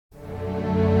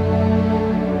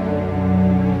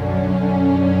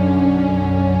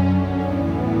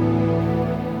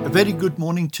very good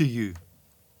morning to you.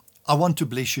 I want to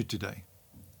bless you today.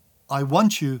 I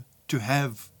want you to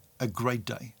have a great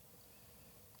day.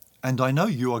 And I know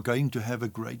you are going to have a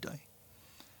great day.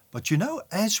 But you know,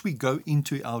 as we go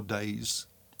into our days,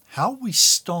 how we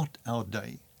start our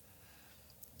day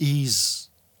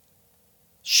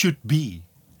should be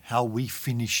how we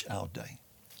finish our day.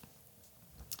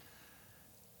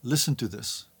 Listen to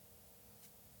this.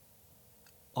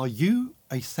 Are you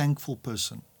a thankful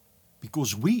person?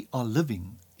 Because we are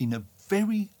living in a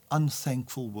very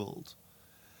unthankful world.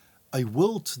 A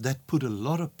world that put a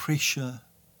lot of pressure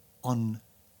on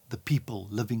the people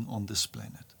living on this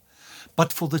planet.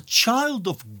 But for the child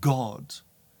of God,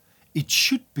 it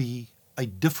should be a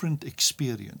different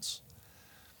experience.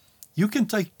 You can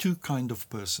take two kinds of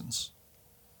persons.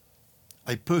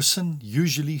 A person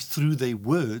usually through their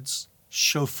words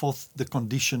show forth the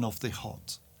condition of their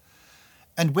heart.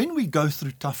 And when we go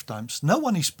through tough times, no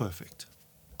one is perfect.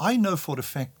 I know for a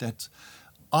fact that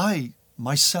I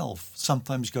myself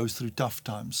sometimes go through tough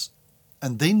times.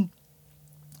 And then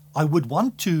I would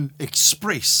want to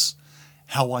express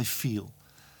how I feel.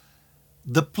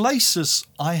 The places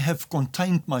I have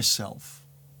contained myself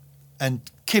and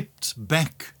kept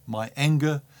back my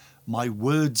anger, my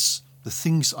words, the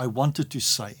things I wanted to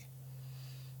say.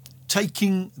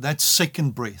 Taking that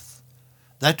second breath,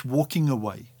 that walking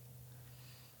away,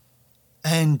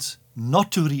 and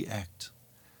not to react,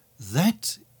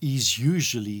 that is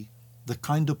usually the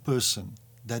kind of person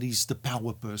that is the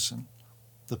power person,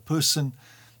 the person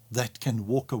that can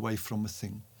walk away from a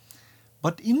thing.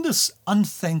 But in this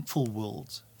unthankful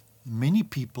world, many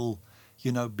people,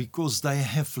 because they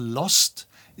have lost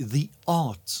the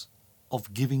art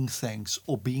of giving thanks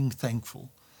or being thankful,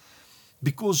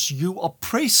 because you are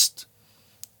pressed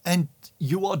and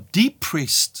you are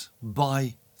depressed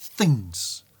by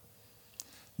things.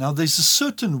 Now, there's a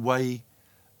certain way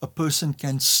a person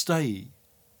can stay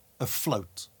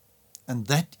afloat, and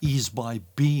that is by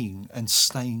being and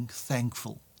staying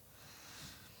thankful.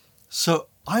 So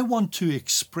I want to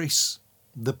express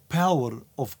the power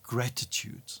of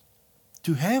gratitude,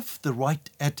 to have the right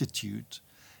attitude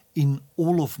in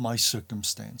all of my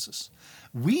circumstances.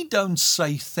 We don't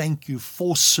say thank you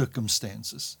for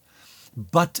circumstances,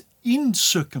 but in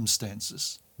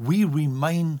circumstances, we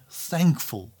remain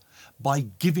thankful by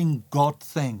giving God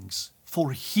thanks,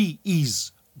 for He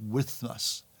is with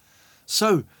us.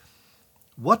 So,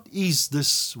 what is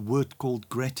this word called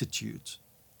gratitude?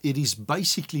 It is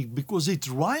basically, because it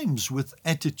rhymes with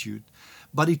attitude,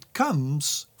 but it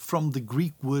comes from the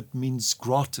Greek word means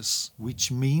gratis,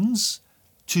 which means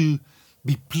to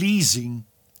be pleasing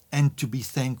and to be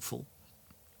thankful.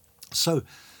 So,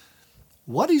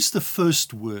 what is the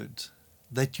first word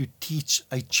that you teach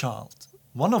a child?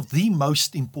 One of the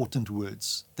most important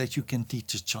words that you can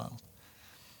teach a child.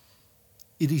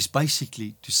 It is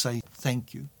basically to say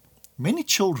thank you. Many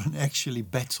children actually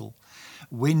battle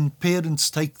when parents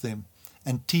take them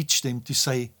and teach them to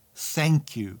say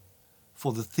thank you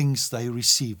for the things they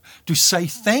receive, to say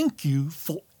thank you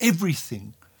for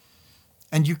everything.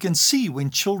 And you can see when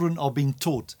children are being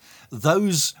taught,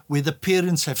 those where the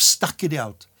parents have stuck it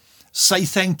out, say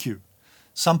thank you.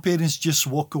 Some parents just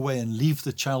walk away and leave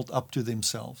the child up to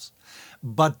themselves.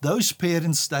 But those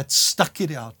parents that stuck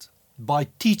it out by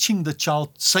teaching the child,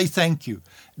 say thank you,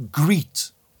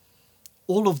 greet,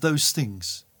 all of those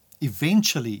things,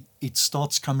 eventually it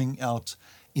starts coming out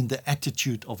in the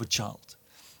attitude of a child.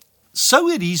 So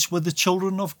it is with the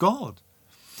children of God.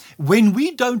 When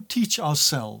we don't teach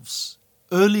ourselves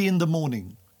early in the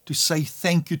morning to say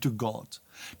thank you to God,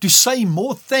 to say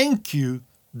more thank you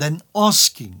than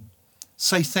asking,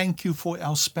 say thank you for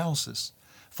our spouses,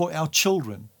 for our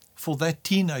children, for that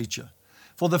teenager,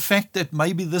 for the fact that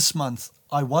maybe this month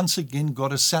I once again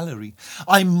got a salary.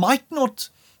 I might not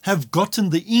have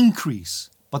gotten the increase,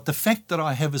 but the fact that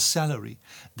I have a salary,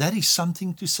 that is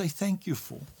something to say thank you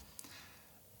for.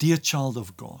 Dear child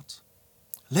of God,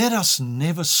 let us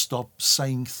never stop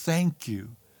saying thank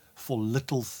you for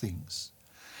little things.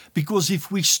 Because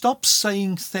if we stop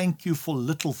saying thank you for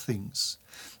little things,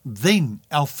 then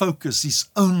our focus is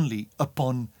only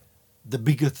upon the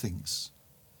bigger things.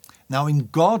 Now, in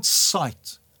God's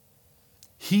sight,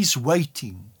 He's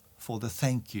waiting for the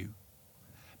thank you,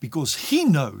 because He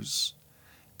knows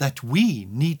that we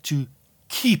need to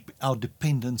keep our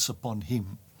dependence upon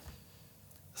Him.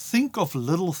 Think of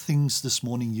little things this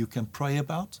morning you can pray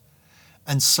about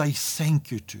and say thank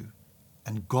you to,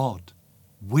 and God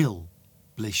will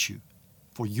bless you,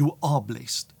 for you are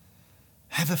blessed.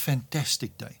 Have a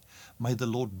fantastic day. May the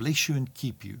Lord bless you and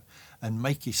keep you and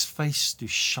make His face to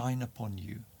shine upon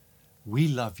you. We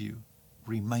love you.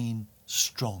 Remain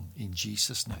strong in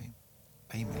Jesus' name.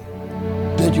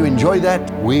 Amen. Did you enjoy that?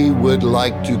 We would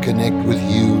like to connect with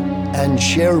you and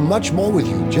share much more with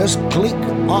you. Just click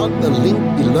on the link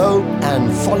below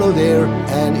and follow there,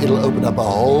 and it'll open up a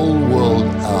whole world,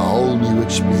 a whole new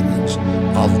experience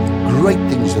of great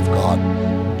things of God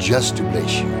just to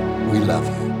bless you. We love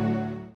you.